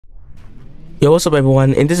Yo, what's up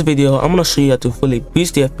everyone? In this video I'm gonna show you how to fully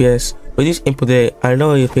boost the FPS, reduce input delay, and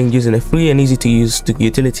lower your ping using a free and easy to use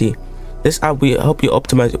utility. This app will help you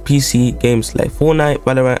optimize your PC games like Fortnite,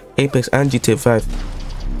 Valorant, Apex, and GTA 5.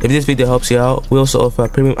 If this video helps you out, we also offer a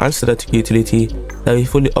premium and standard utility that will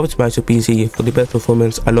fully optimize your PC for the best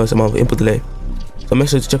performance and lowest amount of input delay. So make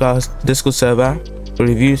sure to check out our Discord server for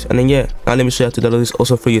reviews, and then now let me show you how to download this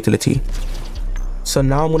also free utility. So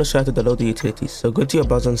now I'm gonna show you how to download the utility. So go to your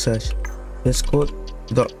browser and search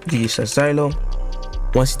discord.gg/Xylo.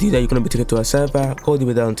 Once you do that, you're going to be taken to a server. Go all the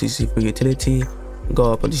way down to see free utility,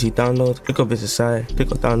 go up and see download, click on visit site,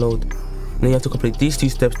 click on download, and then you have to complete these 2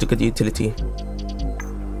 steps to get the utility.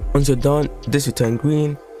 Once you're done, this will turn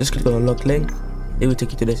green. Just click on unlock link, it will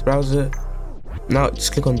take you to this browser. Now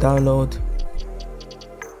just click on download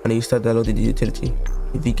and then you start downloading the utility.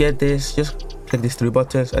 If you get this, just click these 3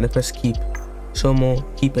 buttons and then press keep, show more,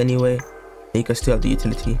 keep anyway, and you can still have the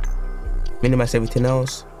utility. Minimize everything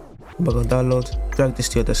else, go back on download, drag this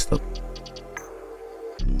to your desktop.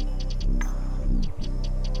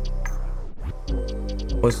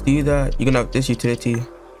 Once you do that, you're gonna have this utility.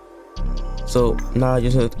 So now you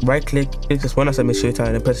just right click this one as administrator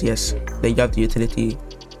and then press yes. Then you have the utility,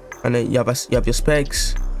 and then you have your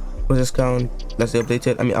specs, process count, that's the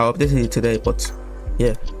updated. I mean, I updated it today, but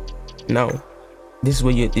yeah. Now this is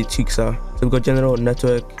where the tweaks are. So we got general,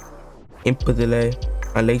 network, input delay,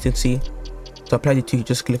 and latency. To apply the tweak,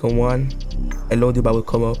 just click on one, a loading bar will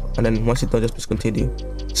come up, and then once it's done, just press continue.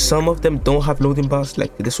 Some of them don't have loading bars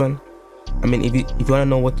like this one. I mean, if you want to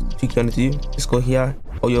know what tweak you want to do, just go here,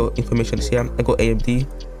 all your information is here, and go AMD,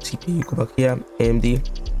 CPU, go back here, AMD.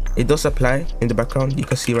 It does apply in the background, you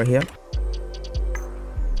can see right here.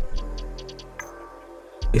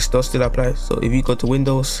 It does still apply. So if you go to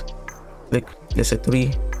Windows, click, let's say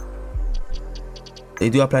 3, they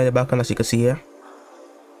do apply in the background as you can see here.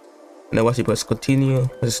 And then once you press continue,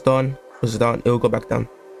 once it's done, press it down, it will go back down.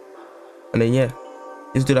 And then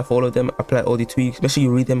just do that for all of them, apply all the tweaks, make sure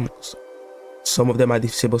you read them. Some of them might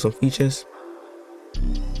disable some features.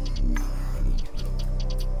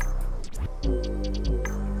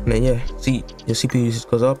 And then see your CPU usage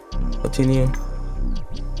goes up, continue.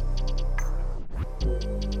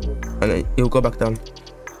 And then it will go back down.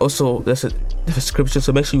 Also, there's a description,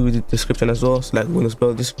 so make sure you read the description as well. So like Windows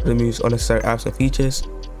Build, this removes unnecessary apps and features.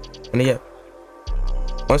 And then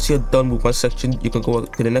once you're done with one section, you can go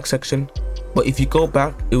to the next section. But if you go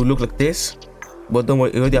back, it will look like this. But don't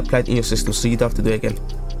worry, it already applied in your system, so you don't have to do it again.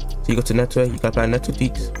 So you go to network, you can apply network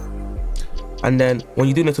tweaks. And then when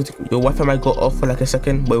you do network tweaks, your Wi-Fi might go off for like a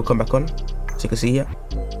second, but it will come back on. So you can see here.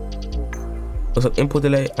 There's some input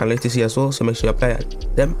delay and latency as well, so make sure you apply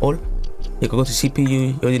them all. You can go to CPU,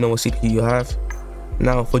 you already know what CPU you have.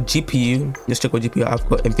 Now for GPU, just check what GPU I've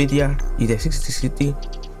got. NVIDIA, either 6060.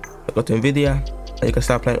 Go to NVIDIA, and you can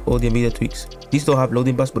start applying all the NVIDIA tweaks. These don't have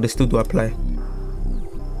loading bars, but they still do apply.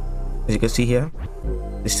 As you can see here,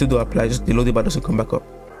 they still do apply, just the loading bar doesn't come back up.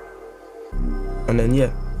 And then you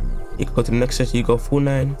can go to the next section, you go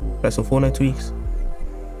Fortnite, apply some Fortnite tweaks.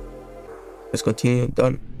 Let's continue,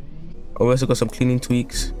 done. And we also got some cleaning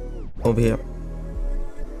tweaks over here.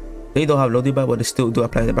 They don't have loading bar, but they still do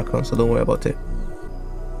apply in the background, so don't worry about it.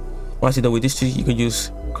 Once you're done with this tweak, you can use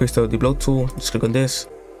Crystal Debloat tool. Just click on this.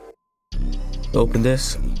 Open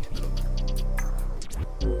this,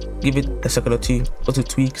 give it a second or 2, go to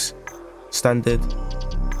tweaks, standard,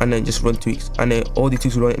 and then just run tweaks, and then all the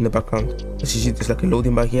tweaks will run in the background. As you see, there's like a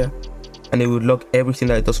loading bar here, and it will log everything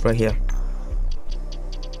that it does right here.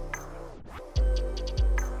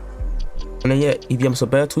 And then if you have some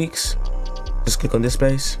better tweaks, just click on this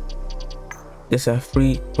place. These are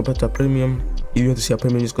free compared to a premium. If you want to see a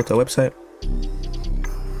premium, just go to our website,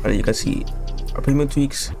 and then you can see our premium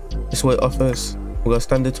tweaks. This is what it offers. We got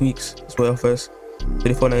standard tweaks. This is what it offers.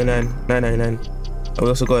 $24.99, $9.99. And we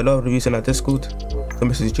also got a lot of reviews in our Discord, so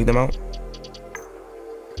make sure you check them out.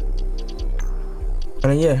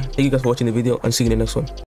 And then thank you guys for watching the video, and see you in the next one.